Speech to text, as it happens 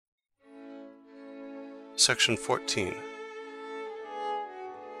Section 14.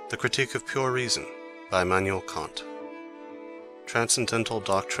 The Critique of Pure Reason by Immanuel Kant. Transcendental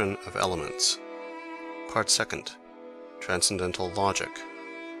Doctrine of Elements. Part 2nd. Transcendental Logic.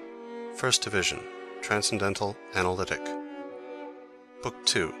 First Division. Transcendental Analytic. Book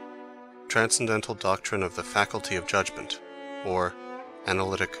 2. Transcendental Doctrine of the Faculty of Judgment, or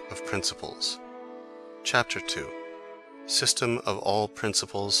Analytic of Principles. Chapter 2. System of all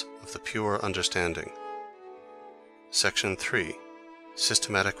Principles of the Pure Understanding. Section 3.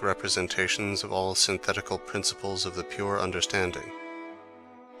 Systematic Representations of all Synthetical Principles of the Pure Understanding.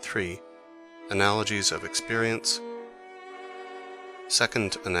 3. Analogies of Experience.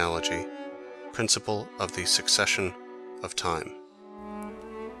 Second analogy, Principle of the Succession of Time.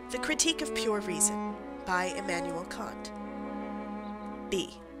 The Critique of Pure Reason by Immanuel Kant. B.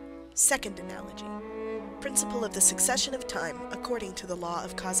 Second analogy, Principle of the Succession of Time according to the law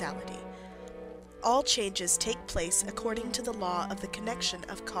of causality. All changes take place according to the law of the connection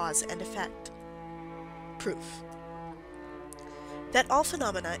of cause and effect. Proof. That all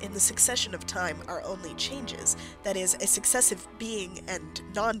phenomena in the succession of time are only changes, that is, a successive being and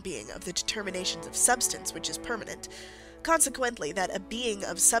non-being of the determinations of substance which is permanent, consequently that a being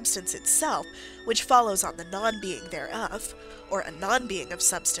of substance itself, which follows on the non-being thereof, or a non-being of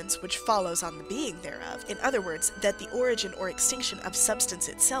substance which follows on the being thereof, in other words, that the origin or extinction of substance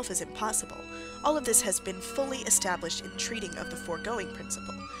itself is impossible, all of this has been fully established in treating of the foregoing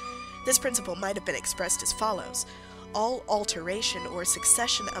principle. This principle might have been expressed as follows: all alteration or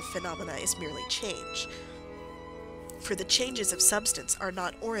succession of phenomena is merely change. For the changes of substance are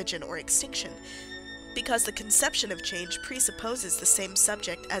not origin or extinction, because the conception of change presupposes the same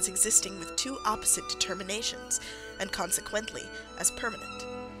subject as existing with two opposite determinations, and consequently as permanent.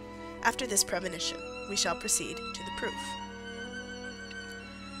 After this premonition, we shall proceed to the proof.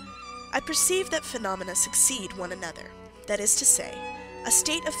 I perceive that phenomena succeed one another, that is to say, a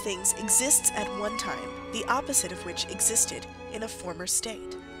state of things exists at one time, the opposite of which existed in a former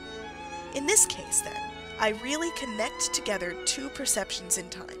state. In this case, then, I really connect together two perceptions in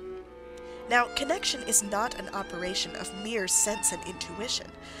time. Now, connection is not an operation of mere sense and intuition,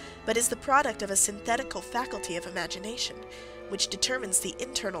 but is the product of a synthetical faculty of imagination, which determines the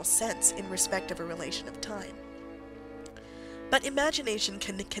internal sense in respect of a relation of time. But imagination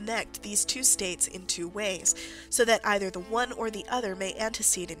can connect these two states in two ways, so that either the one or the other may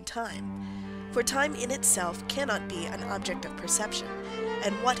antecede in time. For time in itself cannot be an object of perception,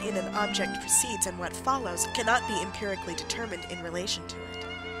 and what in an object precedes and what follows cannot be empirically determined in relation to it.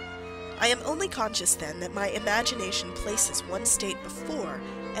 I am only conscious then that my imagination places one state before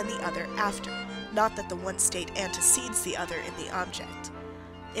and the other after, not that the one state antecedes the other in the object.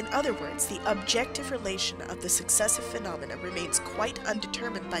 In other words, the objective relation of the successive phenomena remains quite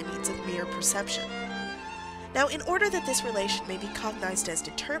undetermined by means of mere perception. Now, in order that this relation may be cognized as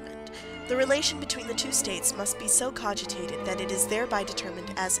determined, the relation between the two states must be so cogitated that it is thereby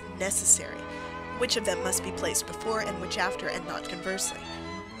determined as necessary, which of them must be placed before and which after, and not conversely.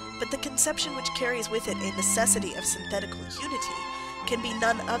 But the conception which carries with it a necessity of synthetical unity can be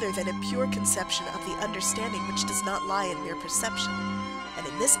none other than a pure conception of the understanding which does not lie in mere perception, and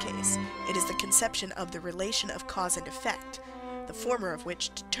in this case it is the conception of the relation of cause and effect, the former of which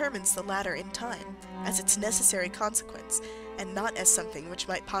determines the latter in time, as its necessary consequence, and not as something which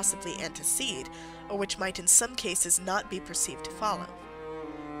might possibly antecede, or which might in some cases not be perceived to follow.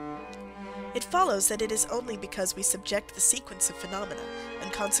 It follows that it is only because we subject the sequence of phenomena,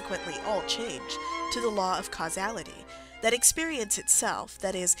 and consequently all change, to the law of causality, that experience itself,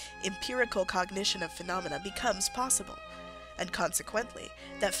 that is, empirical cognition of phenomena, becomes possible, and consequently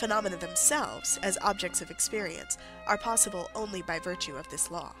that phenomena themselves, as objects of experience, are possible only by virtue of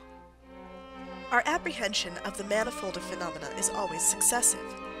this law. Our apprehension of the manifold of phenomena is always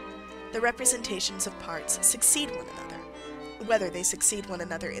successive. The representations of parts succeed one another. Whether they succeed one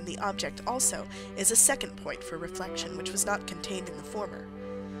another in the object also is a second point for reflection, which was not contained in the former.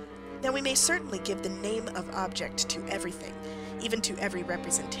 Now we may certainly give the name of object to everything, even to every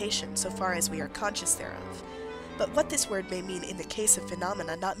representation, so far as we are conscious thereof. But what this word may mean in the case of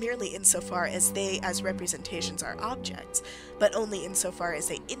phenomena, not merely insofar as they as representations are objects, but only insofar as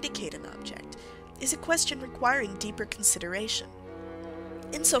they indicate an object, is a question requiring deeper consideration.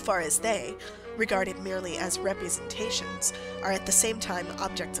 Insofar as they, regarded merely as representations, are at the same time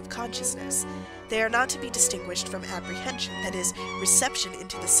objects of consciousness, they are not to be distinguished from apprehension, that is, reception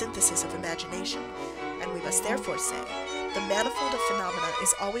into the synthesis of imagination, and we must therefore say, the manifold of phenomena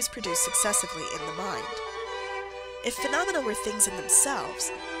is always produced successively in the mind. If phenomena were things in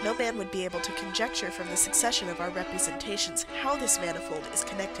themselves, no man would be able to conjecture from the succession of our representations how this manifold is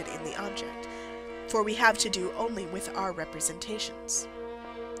connected in the object. for we have to do only with our representations.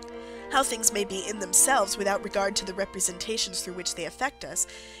 How things may be in themselves without regard to the representations through which they affect us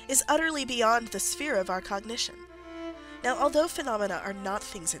is utterly beyond the sphere of our cognition. Now, although phenomena are not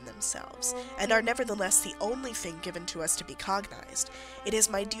things in themselves, and are nevertheless the only thing given to us to be cognized, it is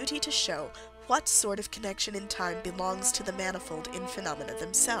my duty to show what sort of connection in time belongs to the manifold in phenomena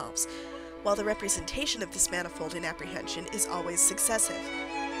themselves, while the representation of this manifold in apprehension is always successive.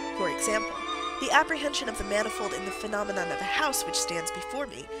 For example, the apprehension of the manifold in the phenomenon of a house which stands before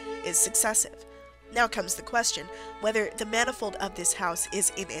me is successive. Now comes the question whether the manifold of this house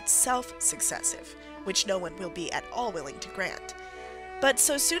is in itself successive, which no one will be at all willing to grant. But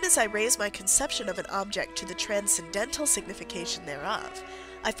so soon as I raise my conception of an object to the transcendental signification thereof,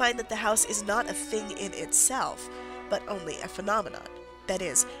 I find that the house is not a thing in itself, but only a phenomenon, that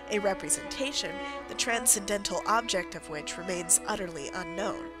is, a representation, the transcendental object of which remains utterly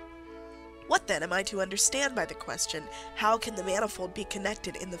unknown. What then am I to understand by the question, how can the manifold be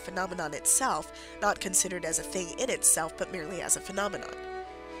connected in the phenomenon itself, not considered as a thing in itself, but merely as a phenomenon?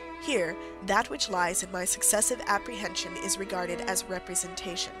 Here, that which lies in my successive apprehension is regarded as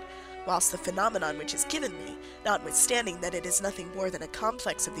representation, whilst the phenomenon which is given me, notwithstanding that it is nothing more than a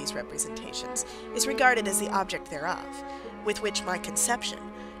complex of these representations, is regarded as the object thereof, with which my conception,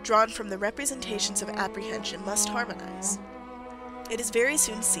 drawn from the representations of apprehension, must harmonize. It is very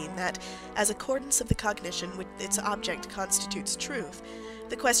soon seen that, as accordance of the cognition with its object constitutes truth,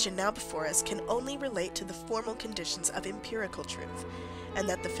 the question now before us can only relate to the formal conditions of empirical truth, and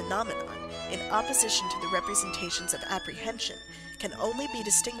that the phenomenon, in opposition to the representations of apprehension, can only be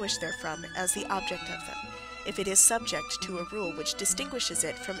distinguished therefrom as the object of them, if it is subject to a rule which distinguishes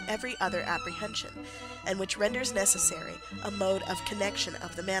it from every other apprehension, and which renders necessary a mode of connection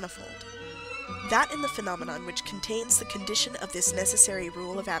of the manifold. That in the phenomenon which contains the condition of this necessary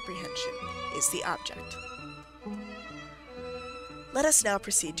rule of apprehension is the object. Let us now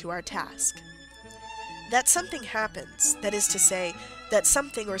proceed to our task. That something happens, that is to say, that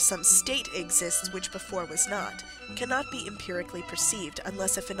something or some state exists which before was not, cannot be empirically perceived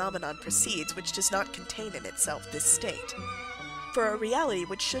unless a phenomenon proceeds which does not contain in itself this state. For a reality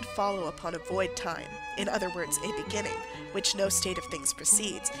which should follow upon a void time, in other words, a beginning, which no state of things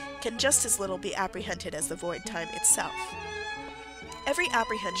precedes, can just as little be apprehended as the void time itself. Every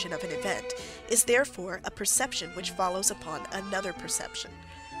apprehension of an event is therefore a perception which follows upon another perception.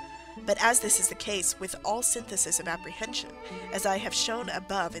 But as this is the case with all synthesis of apprehension, as I have shown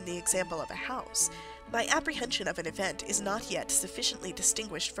above in the example of a house, my apprehension of an event is not yet sufficiently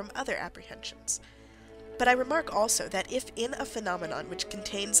distinguished from other apprehensions. But I remark also that if in a phenomenon which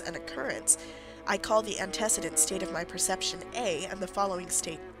contains an occurrence, I call the antecedent state of my perception A and the following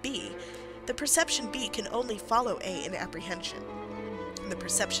state B, the perception B can only follow A in apprehension. The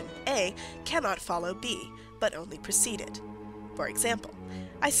perception A cannot follow B, but only precede it. For example,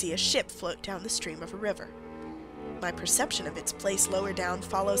 I see a ship float down the stream of a river. My perception of its place lower down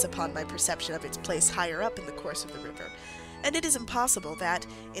follows upon my perception of its place higher up in the course of the river, and it is impossible that,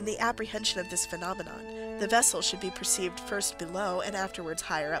 in the apprehension of this phenomenon, the vessel should be perceived first below and afterwards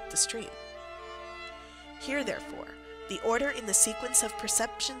higher up the stream. Here, therefore, the order in the sequence of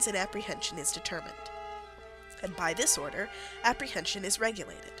perceptions in apprehension is determined, and by this order, apprehension is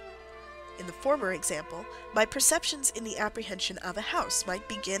regulated. In the former example, my perceptions in the apprehension of a house might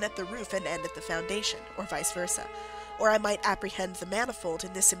begin at the roof and end at the foundation, or vice versa, or I might apprehend the manifold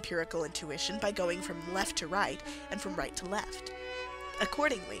in this empirical intuition by going from left to right and from right to left.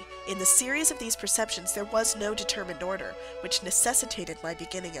 Accordingly, in the series of these perceptions there was no determined order, which necessitated my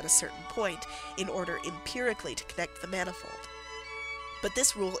beginning at a certain point in order empirically to connect the manifold. But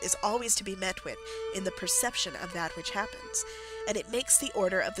this rule is always to be met with in the perception of that which happens, and it makes the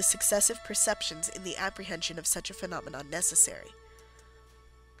order of the successive perceptions in the apprehension of such a phenomenon necessary.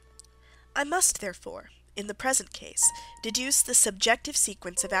 I must, therefore, in the present case, deduce the subjective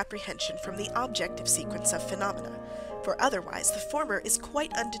sequence of apprehension from the objective sequence of phenomena, for otherwise the former is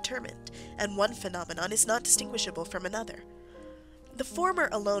quite undetermined, and one phenomenon is not distinguishable from another. The former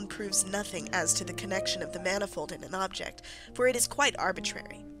alone proves nothing as to the connection of the manifold in an object, for it is quite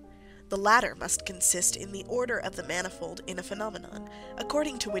arbitrary. The latter must consist in the order of the manifold in a phenomenon,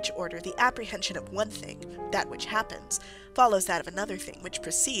 according to which order the apprehension of one thing, that which happens, follows that of another thing which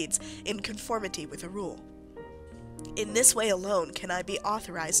precedes, in conformity with a rule. In this way alone can I be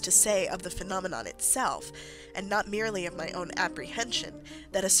authorized to say of the phenomenon itself, and not merely of my own apprehension,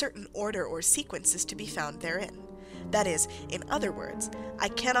 that a certain order or sequence is to be found therein. That is, in other words, I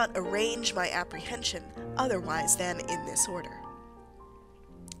cannot arrange my apprehension otherwise than in this order.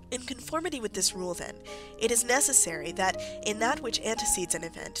 In conformity with this rule, then, it is necessary that in that which antecedes an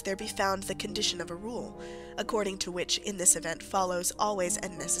event there be found the condition of a rule, according to which in this event follows always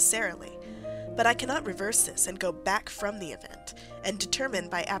and necessarily. But I cannot reverse this and go back from the event, and determine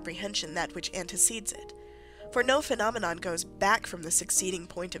by apprehension that which antecedes it. For no phenomenon goes back from the succeeding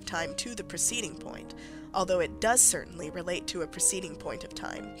point of time to the preceding point, although it does certainly relate to a preceding point of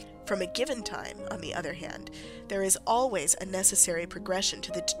time. From a given time, on the other hand, there is always a necessary progression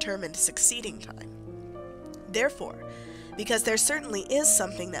to the determined succeeding time. Therefore, because there certainly is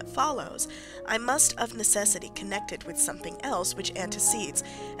something that follows, I must of necessity connect it with something else which antecedes,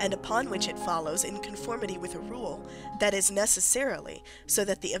 and upon which it follows in conformity with a rule, that is necessarily, so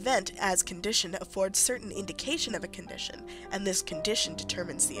that the event as condition affords certain indication of a condition, and this condition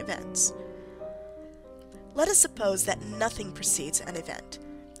determines the events. Let us suppose that nothing precedes an event,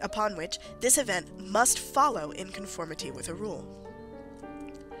 upon which this event must follow in conformity with a rule.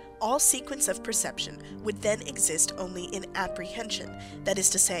 All sequence of perception would then exist only in apprehension, that is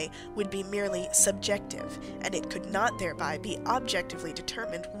to say, would be merely subjective, and it could not thereby be objectively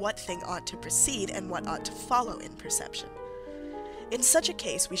determined what thing ought to precede and what ought to follow in perception. In such a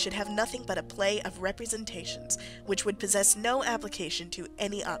case we should have nothing but a play of representations, which would possess no application to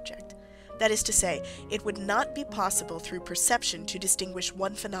any object. That is to say, it would not be possible through perception to distinguish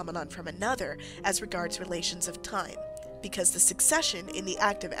one phenomenon from another as regards relations of time, because the succession in the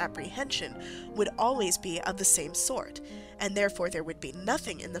act of apprehension would always be of the same sort, and therefore there would be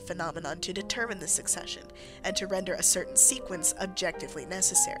nothing in the phenomenon to determine the succession, and to render a certain sequence objectively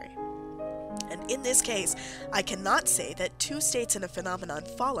necessary. And in this case, I cannot say that two states in a phenomenon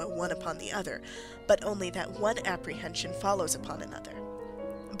follow one upon the other, but only that one apprehension follows upon another.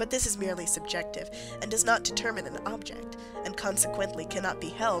 But this is merely subjective, and does not determine an object, and consequently cannot be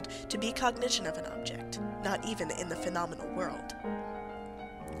held to be cognition of an object, not even in the phenomenal world.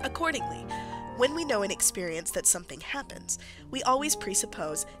 Accordingly, when we know in experience that something happens, we always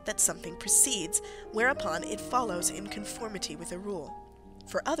presuppose that something precedes, whereupon it follows in conformity with a rule.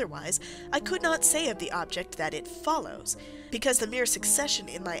 For otherwise, I could not say of the object that it follows, because the mere succession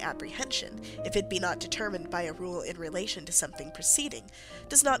in my apprehension, if it be not determined by a rule in relation to something preceding,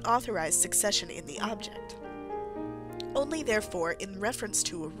 does not authorize succession in the object. Only therefore in reference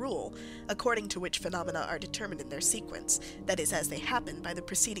to a rule, according to which phenomena are determined in their sequence, that is, as they happen by the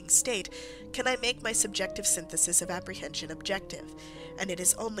preceding state, can I make my subjective synthesis of apprehension objective, and it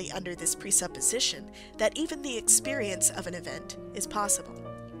is only under this presupposition that even the experience of an event is possible.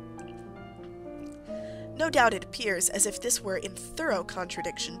 No doubt it appears as if this were in thorough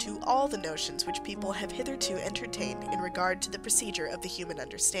contradiction to all the notions which people have hitherto entertained in regard to the procedure of the human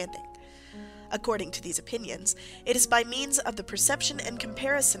understanding. According to these opinions, it is by means of the perception and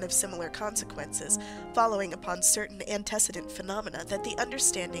comparison of similar consequences, following upon certain antecedent phenomena, that the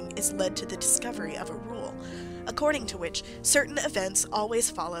understanding is led to the discovery of a rule, according to which certain events always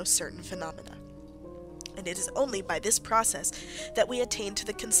follow certain phenomena. And it is only by this process that we attain to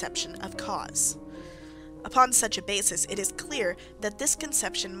the conception of cause. Upon such a basis, it is clear that this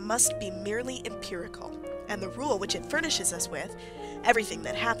conception must be merely empirical, and the rule which it furnishes us with, everything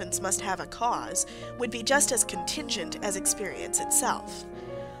that happens must have a cause, would be just as contingent as experience itself.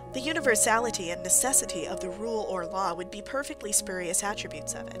 The universality and necessity of the rule or law would be perfectly spurious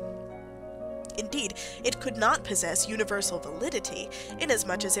attributes of it. Indeed, it could not possess universal validity,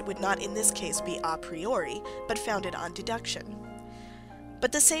 inasmuch as it would not in this case be a priori, but founded on deduction.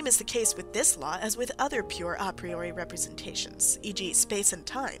 But the same is the case with this law as with other pure a priori representations, e.g. space and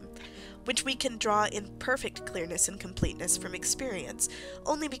time, which we can draw in perfect clearness and completeness from experience,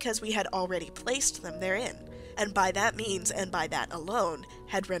 only because we had already placed them therein, and by that means and by that alone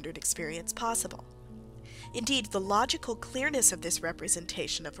had rendered experience possible. Indeed, the logical clearness of this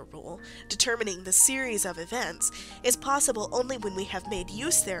representation of a rule, determining the series of events, is possible only when we have made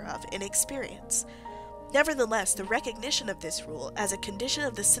use thereof in experience. Nevertheless, the recognition of this rule as a condition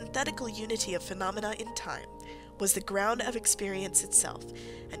of the synthetical unity of phenomena in time was the ground of experience itself,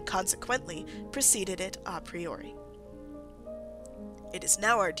 and consequently preceded it a priori. It is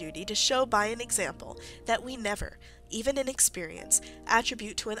now our duty to show by an example that we never, even in experience,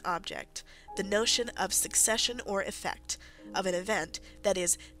 attribute to an object the notion of succession or effect, of an event, that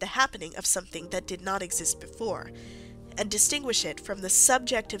is, the happening of something that did not exist before, and distinguish it from the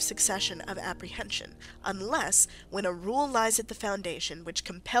subjective succession of apprehension, unless when a rule lies at the foundation which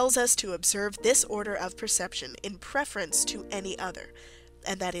compels us to observe this order of perception in preference to any other,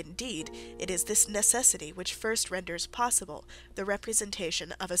 and that indeed it is this necessity which first renders possible the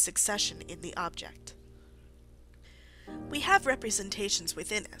representation of a succession in the object. We have representations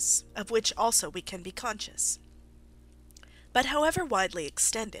within us, of which also we can be conscious. But however widely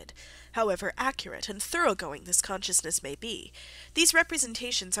extended, however accurate and thoroughgoing this consciousness may be, these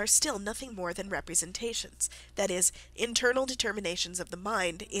representations are still nothing more than representations, that is, internal determinations of the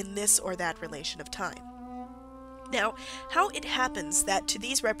mind in this or that relation of time. Now, how it happens that to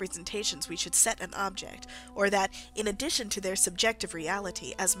these representations we should set an object, or that, in addition to their subjective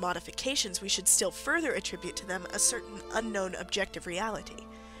reality, as modifications we should still further attribute to them a certain unknown objective reality?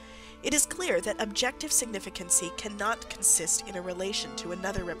 It is clear that objective significancy cannot consist in a relation to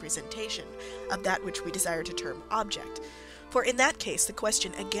another representation of that which we desire to term object, for in that case the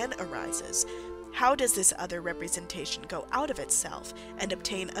question again arises, how does this other representation go out of itself and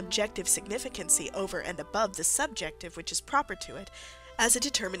obtain objective significancy over and above the subjective which is proper to it as a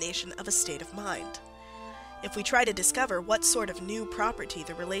determination of a state of mind? If we try to discover what sort of new property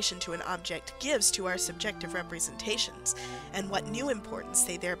the relation to an object gives to our subjective representations, and what new importance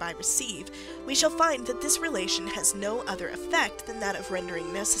they thereby receive, we shall find that this relation has no other effect than that of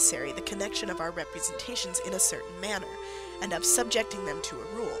rendering necessary the connection of our representations in a certain manner, and of subjecting them to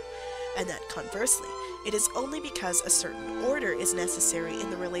a rule, and that conversely, it is only because a certain order is necessary in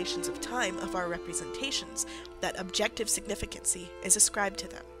the relations of time of our representations that objective significancy is ascribed to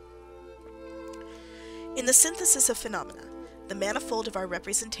them. In the synthesis of phenomena, the manifold of our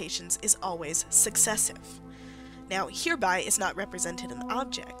representations is always successive. Now, hereby is not represented an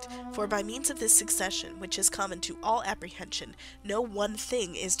object, for by means of this succession, which is common to all apprehension, no one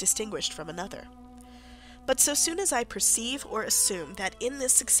thing is distinguished from another. But so soon as I perceive or assume that in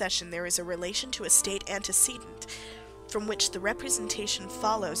this succession there is a relation to a state antecedent, from which the representation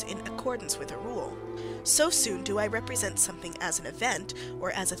follows in accordance with a rule, so soon do I represent something as an event,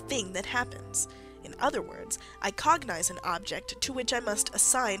 or as a thing that happens. In other words, I cognize an object to which I must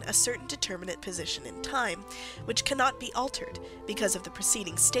assign a certain determinate position in time, which cannot be altered because of the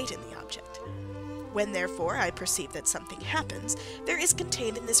preceding state in the object. When therefore I perceive that something happens, there is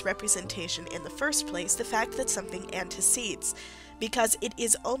contained in this representation in the first place the fact that something antecedes, because it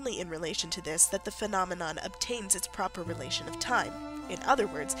is only in relation to this that the phenomenon obtains its proper relation of time, in other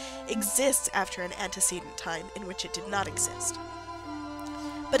words, exists after an antecedent time in which it did not exist.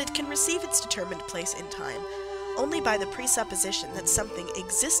 But it can receive its determined place in time only by the presupposition that something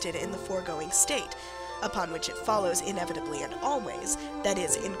existed in the foregoing state, upon which it follows inevitably and always, that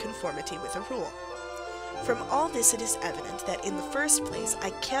is, in conformity with a rule. From all this it is evident that in the first place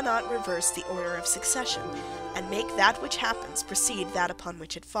I cannot reverse the order of succession, and make that which happens precede that upon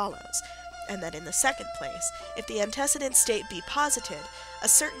which it follows, and that in the second place, if the antecedent state be posited, a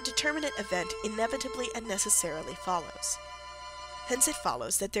certain determinate event inevitably and necessarily follows. Hence it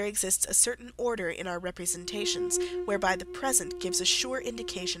follows that there exists a certain order in our representations, whereby the present gives a sure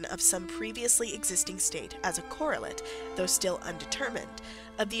indication of some previously existing state as a correlate, though still undetermined,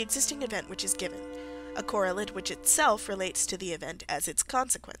 of the existing event which is given, a correlate which itself relates to the event as its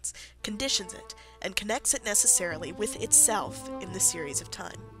consequence, conditions it, and connects it necessarily with itself in the series of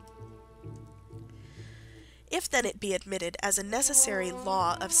time. If then it be admitted as a necessary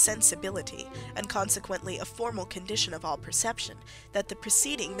law of sensibility, and consequently a formal condition of all perception, that the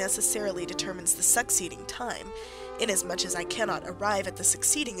preceding necessarily determines the succeeding time, inasmuch as I cannot arrive at the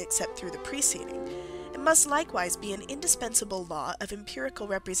succeeding except through the preceding, it must likewise be an indispensable law of empirical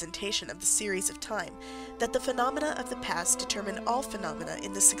representation of the series of time, that the phenomena of the past determine all phenomena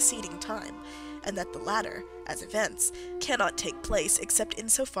in the succeeding time, and that the latter, as events, cannot take place except in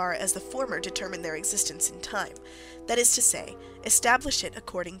so far as the former determine their existence in time, that is to say, establish it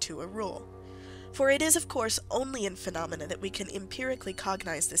according to a rule. For it is of course only in phenomena that we can empirically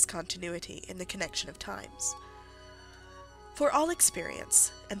cognize this continuity in the connection of times. For all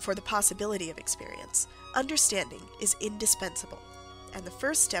experience, and for the possibility of experience, understanding is indispensable, and the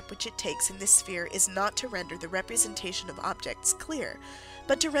first step which it takes in this sphere is not to render the representation of objects clear,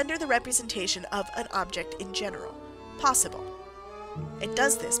 but to render the representation of an object in general possible. It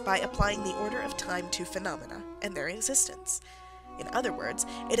does this by applying the order of time to phenomena and their existence. In other words,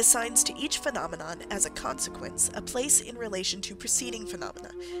 it assigns to each phenomenon as a consequence a place in relation to preceding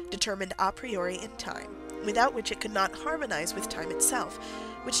phenomena, determined a priori in time, without which it could not harmonize with time itself,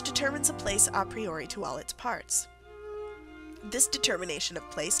 which determines a place a priori to all its parts. This determination of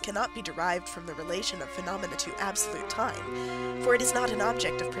place cannot be derived from the relation of phenomena to absolute time, for it is not an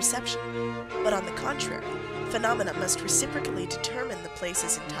object of perception, but on the contrary, phenomena must reciprocally determine the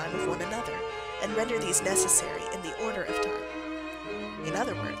places in time of one another, and render these necessary in the order of time. In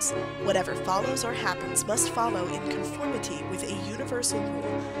other words, whatever follows or happens must follow in conformity with a universal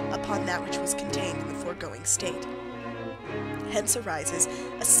rule upon that which was contained in the foregoing state. Hence arises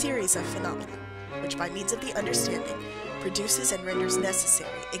a series of phenomena, which by means of the understanding produces and renders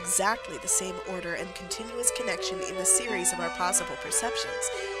necessary exactly the same order and continuous connection in the series of our possible perceptions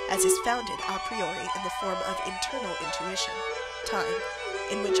as is founded a priori in the form of internal intuition, time,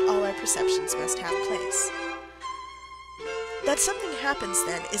 in which all our perceptions must have place. That something happens,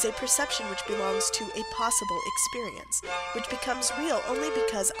 then, is a perception which belongs to a possible experience, which becomes real only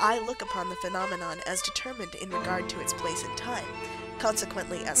because I look upon the phenomenon as determined in regard to its place in time,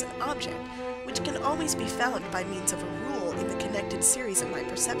 consequently as an object, which can always be found by means of a rule in the connected series of my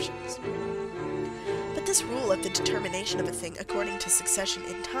perceptions. But this rule of the determination of a thing according to succession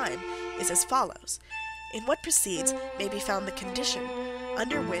in time is as follows. In what precedes may be found the condition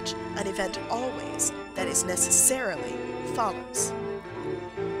under which an event always, that is necessarily, follows.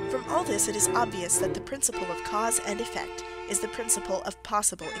 From all this it is obvious that the principle of cause and effect is the principle of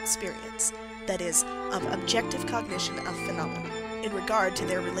possible experience, that is, of objective cognition of phenomena, in regard to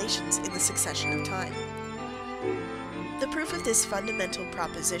their relations in the succession of time. The proof of this fundamental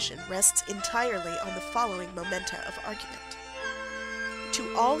proposition rests entirely on the following momenta of argument.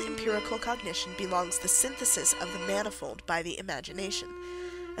 To all empirical cognition belongs the synthesis of the manifold by the imagination,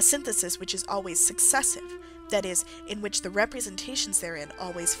 a synthesis which is always successive, that is, in which the representations therein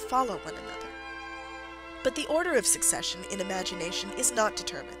always follow one another. But the order of succession in imagination is not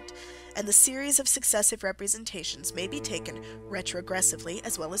determined, and the series of successive representations may be taken retrogressively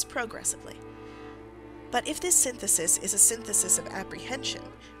as well as progressively. But if this synthesis is a synthesis of apprehension,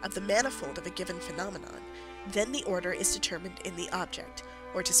 of the manifold of a given phenomenon, then the order is determined in the object,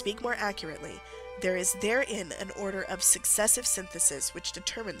 or to speak more accurately, there is therein an order of successive synthesis which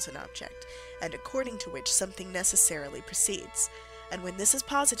determines an object, and according to which something necessarily proceeds, and when this is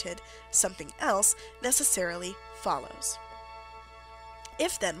posited, something else necessarily follows.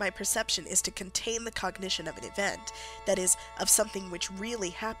 If then my perception is to contain the cognition of an event, that is, of something which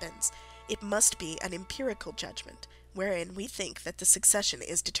really happens, it must be an empirical judgment, wherein we think that the succession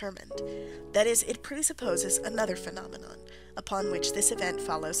is determined. That is, it presupposes another phenomenon, upon which this event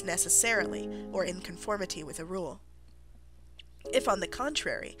follows necessarily, or in conformity with a rule. If, on the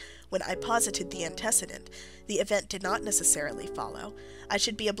contrary, when I posited the antecedent, the event did not necessarily follow, I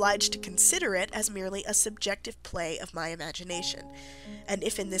should be obliged to consider it as merely a subjective play of my imagination, and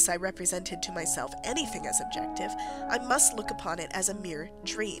if in this I represented to myself anything as objective, I must look upon it as a mere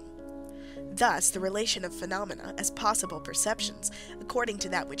dream. Thus, the relation of phenomena as possible perceptions, according to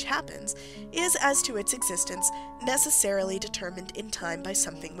that which happens, is, as to its existence, necessarily determined in time by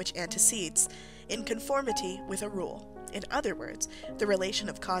something which antecedes, in conformity with a rule. In other words, the relation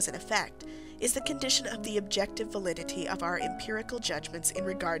of cause and effect is the condition of the objective validity of our empirical judgments in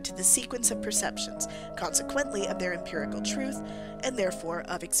regard to the sequence of perceptions, consequently of their empirical truth, and therefore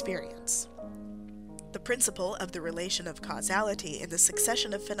of experience. The principle of the relation of causality in the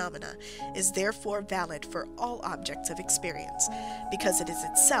succession of phenomena is therefore valid for all objects of experience, because it is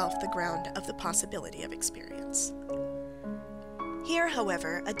itself the ground of the possibility of experience. Here,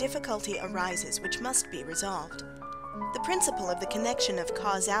 however, a difficulty arises which must be resolved. The principle of the connection of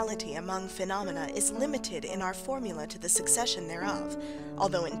causality among phenomena is limited in our formula to the succession thereof,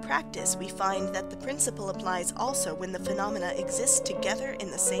 although in practice we find that the principle applies also when the phenomena exist together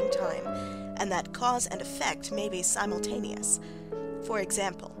in the same time, and that cause and effect may be simultaneous. For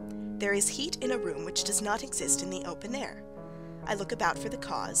example, there is heat in a room which does not exist in the open air. I look about for the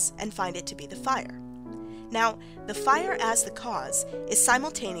cause and find it to be the fire. Now, the fire as the cause is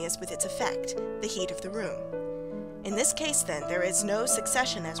simultaneous with its effect, the heat of the room. In this case, then, there is no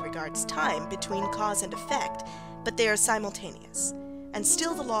succession as regards time between cause and effect, but they are simultaneous, and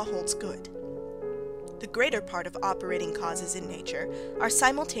still the law holds good. The greater part of operating causes in nature are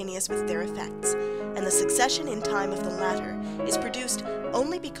simultaneous with their effects, and the succession in time of the latter is produced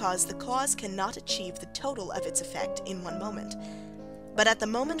only because the cause cannot achieve the total of its effect in one moment. But at the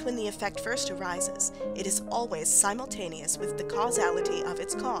moment when the effect first arises, it is always simultaneous with the causality of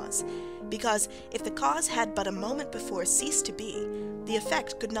its cause, because if the cause had but a moment before ceased to be, the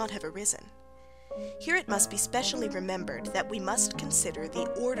effect could not have arisen. Here it must be specially remembered that we must consider the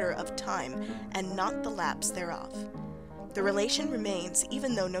order of time and not the lapse thereof. The relation remains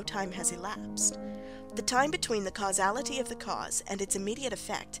even though no time has elapsed. The time between the causality of the cause and its immediate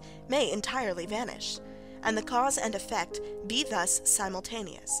effect may entirely vanish, and the cause and effect be thus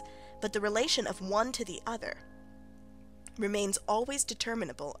simultaneous, but the relation of one to the other remains always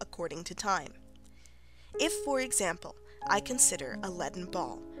determinable according to time. If, for example, I consider a leaden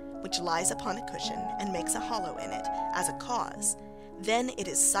ball, which lies upon a cushion and makes a hollow in it, as a cause, then it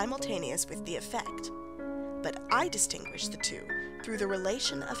is simultaneous with the effect. But I distinguish the two through the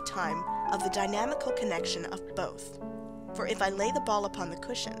relation of time of the dynamical connection of both. For if I lay the ball upon the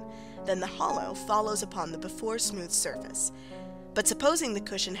cushion, then the hollow follows upon the before smooth surface. But supposing the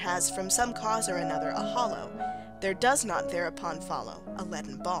cushion has from some cause or another a hollow, there does not thereupon follow a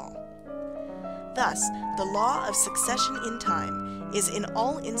leaden ball. Thus, the law of succession in time is in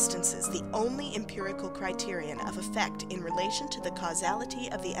all instances the only empirical criterion of effect in relation to the causality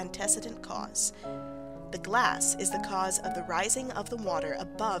of the antecedent cause. The glass is the cause of the rising of the water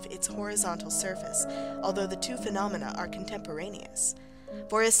above its horizontal surface, although the two phenomena are contemporaneous.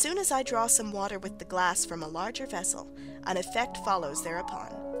 For as soon as I draw some water with the glass from a larger vessel, an effect follows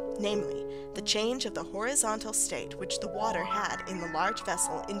thereupon, namely, the change of the horizontal state which the water had in the large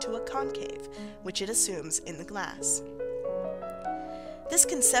vessel into a concave, which it assumes in the glass. This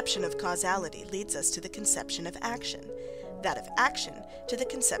conception of causality leads us to the conception of action, that of action to the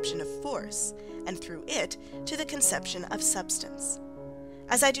conception of force, and through it to the conception of substance.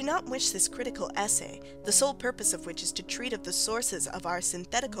 As I do not wish this critical essay, the sole purpose of which is to treat of the sources of our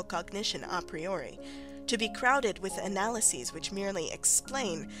synthetical cognition a priori, to be crowded with analyses which merely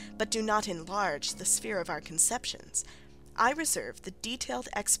explain, but do not enlarge, the sphere of our conceptions, I reserve the detailed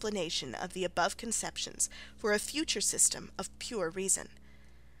explanation of the above conceptions for a future system of pure reason.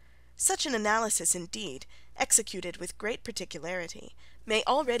 Such an analysis, indeed, executed with great particularity, may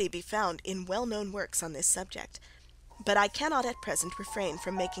already be found in well-known works on this subject, but I cannot at present refrain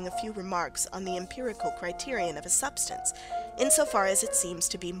from making a few remarks on the empirical criterion of a substance, insofar as it seems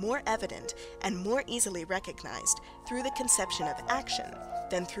to be more evident and more easily recognized through the conception of action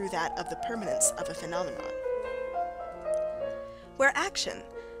than through that of the permanence of a phenomenon. Where action,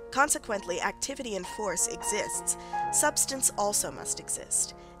 consequently activity and force, exists, substance also must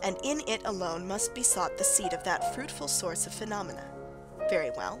exist, and in it alone must be sought the seat of that fruitful source of phenomena.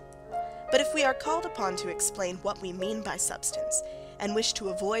 Very well. But if we are called upon to explain what we mean by substance, and wish to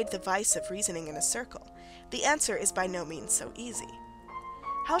avoid the vice of reasoning in a circle, the answer is by no means so easy.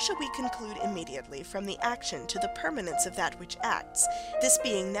 How shall we conclude immediately from the action to the permanence of that which acts, this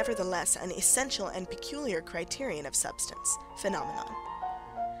being nevertheless an essential and peculiar criterion of substance, phenomenon?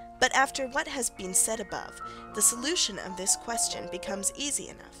 But after what has been said above, the solution of this question becomes easy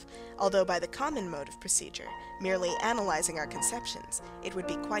enough, although by the common mode of procedure, merely analyzing our conceptions, it would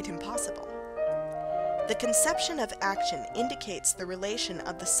be quite impossible. The conception of action indicates the relation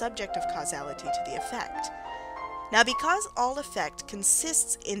of the subject of causality to the effect. Now, because all effect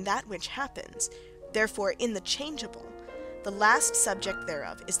consists in that which happens, therefore in the changeable, the last subject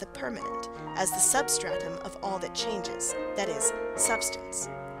thereof is the permanent, as the substratum of all that changes, that is, substance.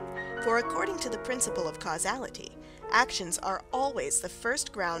 For according to the principle of causality, actions are always the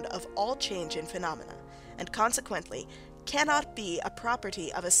first ground of all change in phenomena, and consequently cannot be a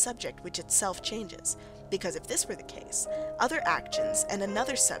property of a subject which itself changes, because if this were the case, other actions and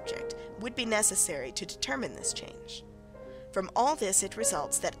another subject would be necessary to determine this change. From all this it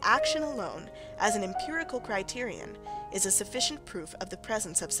results that action alone, as an empirical criterion, is a sufficient proof of the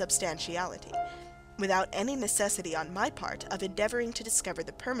presence of substantiality, without any necessity on my part of endeavoring to discover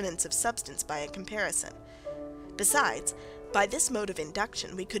the permanence of substance by a comparison. Besides, by this mode of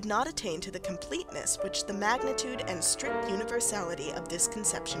induction we could not attain to the completeness which the magnitude and strict universality of this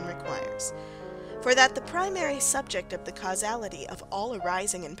conception requires. For that the primary subject of the causality of all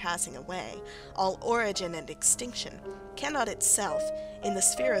arising and passing away, all origin and extinction, cannot itself, in the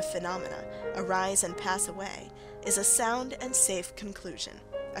sphere of phenomena, arise and pass away, is a sound and safe conclusion,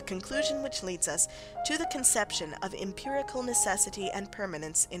 a conclusion which leads us to the conception of empirical necessity and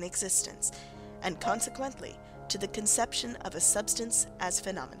permanence in existence, and consequently to the conception of a substance as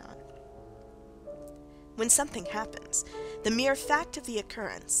phenomenon. When something happens, the mere fact of the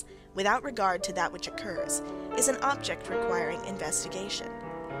occurrence, without regard to that which occurs, is an object requiring investigation.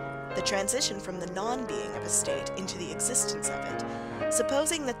 The transition from the non-being of a state into the existence of it,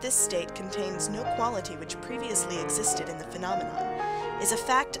 supposing that this state contains no quality which previously existed in the phenomenon, is a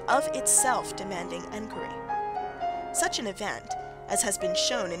fact of itself demanding enquiry. Such an event, as has been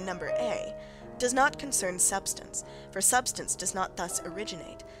shown in number A, does not concern substance, for substance does not thus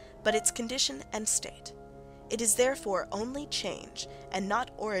originate, but its condition and state. It is therefore only change, and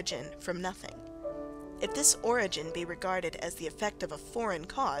not origin from nothing. If this origin be regarded as the effect of a foreign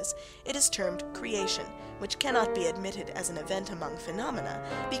cause, it is termed creation, which cannot be admitted as an event among phenomena,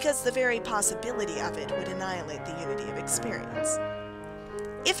 because the very possibility of it would annihilate the unity of experience.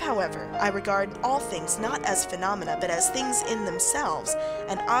 If, however, I regard all things not as phenomena, but as things in themselves,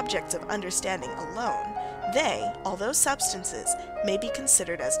 and objects of understanding alone, they, although substances, may be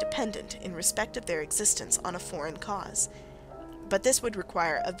considered as dependent in respect of their existence on a foreign cause. But this would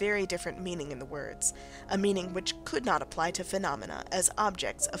require a very different meaning in the words, a meaning which could not apply to phenomena as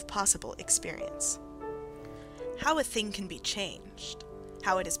objects of possible experience. how a thing can be changed,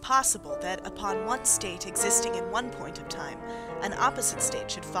 how it is possible that upon one state existing in one point of time, an opposite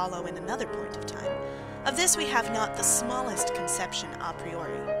state should follow in another point of time, of this we have not the smallest conception a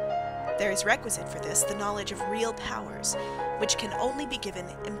priori. There is requisite for this the knowledge of real powers, which can only be given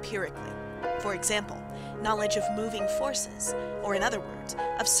empirically. For example, knowledge of moving forces, or in other words,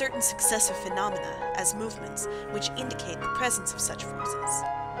 of certain successive phenomena as movements, which indicate the presence of such forces.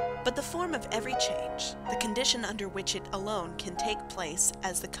 But the form of every change, the condition under which it alone can take place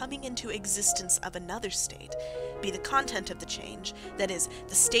as the coming into existence of another state, be the content of the change, that is,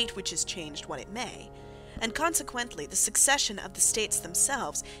 the state which is changed what it may, and consequently the succession of the states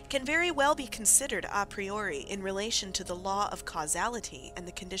themselves, can very well be considered a priori in relation to the law of causality and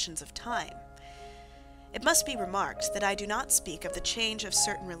the conditions of time. It must be remarked that I do not speak of the change of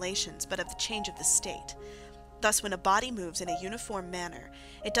certain relations, but of the change of the state. Thus, when a body moves in a uniform manner,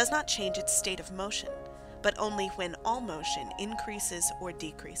 it does not change its state of motion, but only when all motion increases or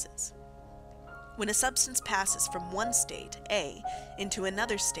decreases. When a substance passes from one state, A, into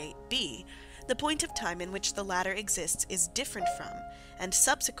another state, B, the point of time in which the latter exists is different from, and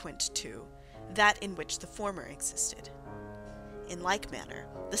subsequent to, that in which the former existed. In like manner,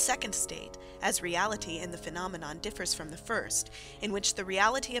 the second state, as reality in the phenomenon differs from the first, in which the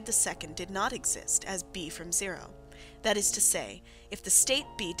reality of the second did not exist, as B from zero. That is to say, if the state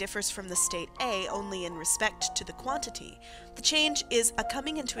B differs from the state A only in respect to the quantity, the change is a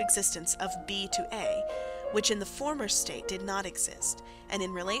coming into existence of B to A, which in the former state did not exist, and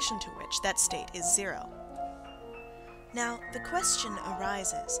in relation to which that state is zero. Now, the question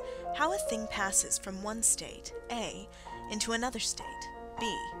arises, how a thing passes from one state, A, into another state,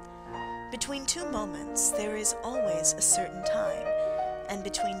 B. Between two moments there is always a certain time, and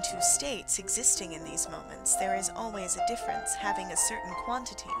between two states existing in these moments there is always a difference having a certain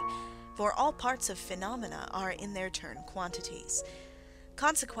quantity, for all parts of phenomena are in their turn quantities.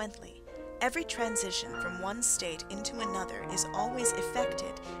 Consequently, every transition from one state into another is always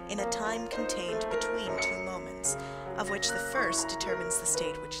effected in a time contained between two moments, of which the first determines the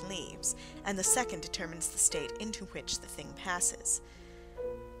state which leaves, and the second determines the state into which the thing passes.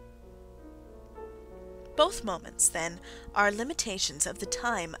 Both moments, then, are limitations of the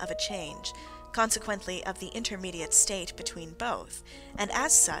time of a change, consequently of the intermediate state between both, and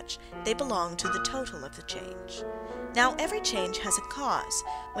as such they belong to the total of the change. Now every change has a cause,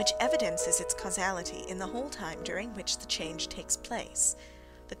 which evidences its causality in the whole time during which the change takes place.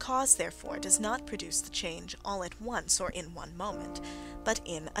 The cause, therefore, does not produce the change all at once or in one moment, but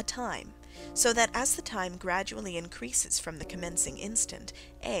in a time, so that as the time gradually increases from the commencing instant,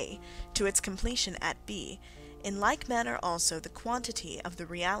 A, to its completion at B, in like manner also the quantity of the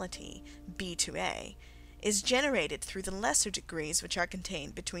reality, B to A, is generated through the lesser degrees which are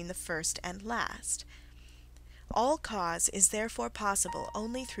contained between the first and last. All cause is therefore possible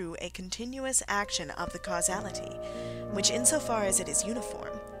only through a continuous action of the causality, which insofar as it is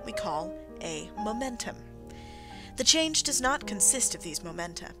uniform, we call a momentum. The change does not consist of these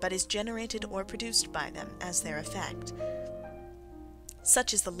momenta, but is generated or produced by them as their effect.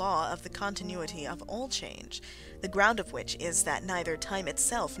 Such is the law of the continuity of all change, the ground of which is that neither time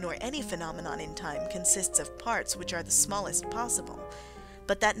itself nor any phenomenon in time consists of parts which are the smallest possible,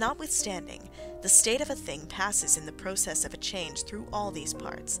 but that notwithstanding, the state of a thing passes in the process of a change through all these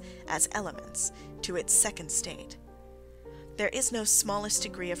parts, as elements, to its second state. There is no smallest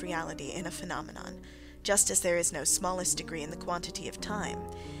degree of reality in a phenomenon, just as there is no smallest degree in the quantity of time,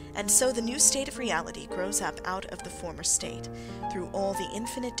 and so the new state of reality grows up out of the former state, through all the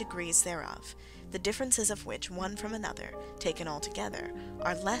infinite degrees thereof, the differences of which one from another, taken altogether,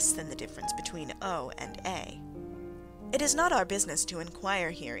 are less than the difference between O and A. It is not our business to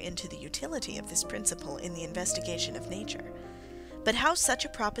inquire here into the utility of this principle in the investigation of nature. But how such a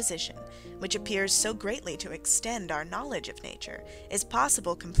proposition, which appears so greatly to extend our knowledge of nature, is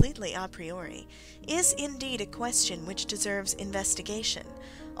possible completely a priori, is indeed a question which deserves investigation,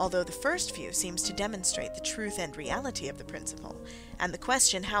 although the first view seems to demonstrate the truth and reality of the principle, and the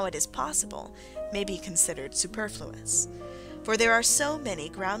question how it is possible may be considered superfluous. For there are so many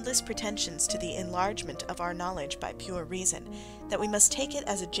groundless pretensions to the enlargement of our knowledge by pure reason, that we must take it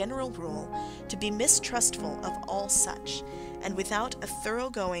as a general rule to be mistrustful of all such, and without a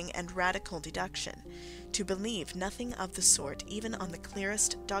thoroughgoing and radical deduction, to believe nothing of the sort even on the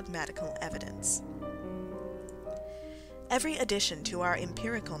clearest dogmatical evidence. Every addition to our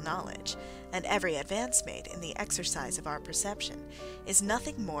empirical knowledge, and every advance made in the exercise of our perception, is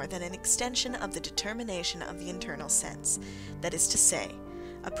nothing more than an extension of the determination of the internal sense, that is to say,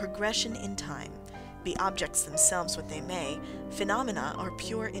 a progression in time, be objects themselves what they may, phenomena are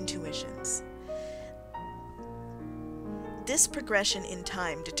pure intuitions. this progression in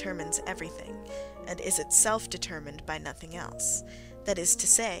time determines everything, and is itself determined by nothing else. That is to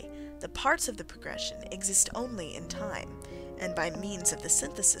say, the parts of the progression exist only in time, and by means of the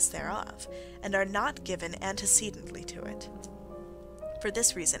synthesis thereof, and are not given antecedently to it. For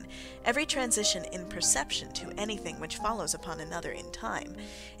this reason, every transition in perception to anything which follows upon another in time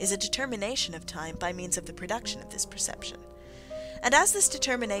is a determination of time by means of the production of this perception. And as this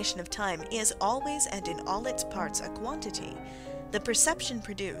determination of time is always and in all its parts a quantity, the perception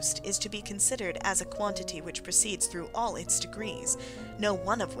produced is to be considered as a quantity which proceeds through all its degrees, no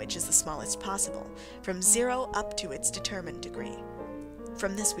one of which is the smallest possible, from 0 up to its determined degree.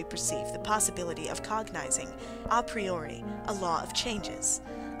 From this we perceive the possibility of cognizing a priori a law of changes,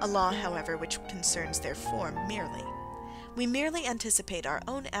 a law, however, which concerns their form merely. We merely anticipate our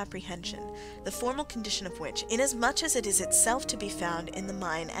own apprehension, the formal condition of which, inasmuch as it is itself to be found in the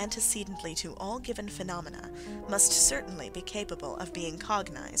mind antecedently to all given phenomena, must certainly be capable of being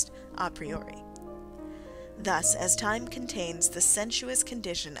cognized a priori. Thus, as time contains the sensuous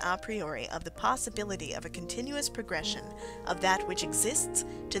condition a priori of the possibility of a continuous progression of that which exists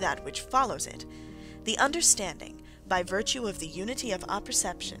to that which follows it, the understanding, by virtue of the unity of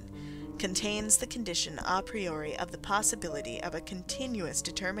apperception, contains the condition a priori of the possibility of a continuous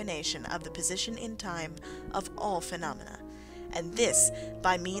determination of the position in time of all phenomena, and this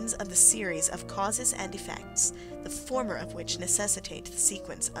by means of the series of causes and effects, the former of which necessitate the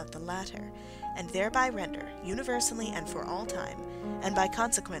sequence of the latter, and thereby render, universally and for all time, and by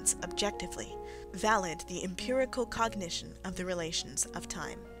consequence objectively, valid the empirical cognition of the relations of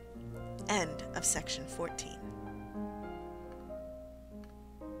time. End of section 14.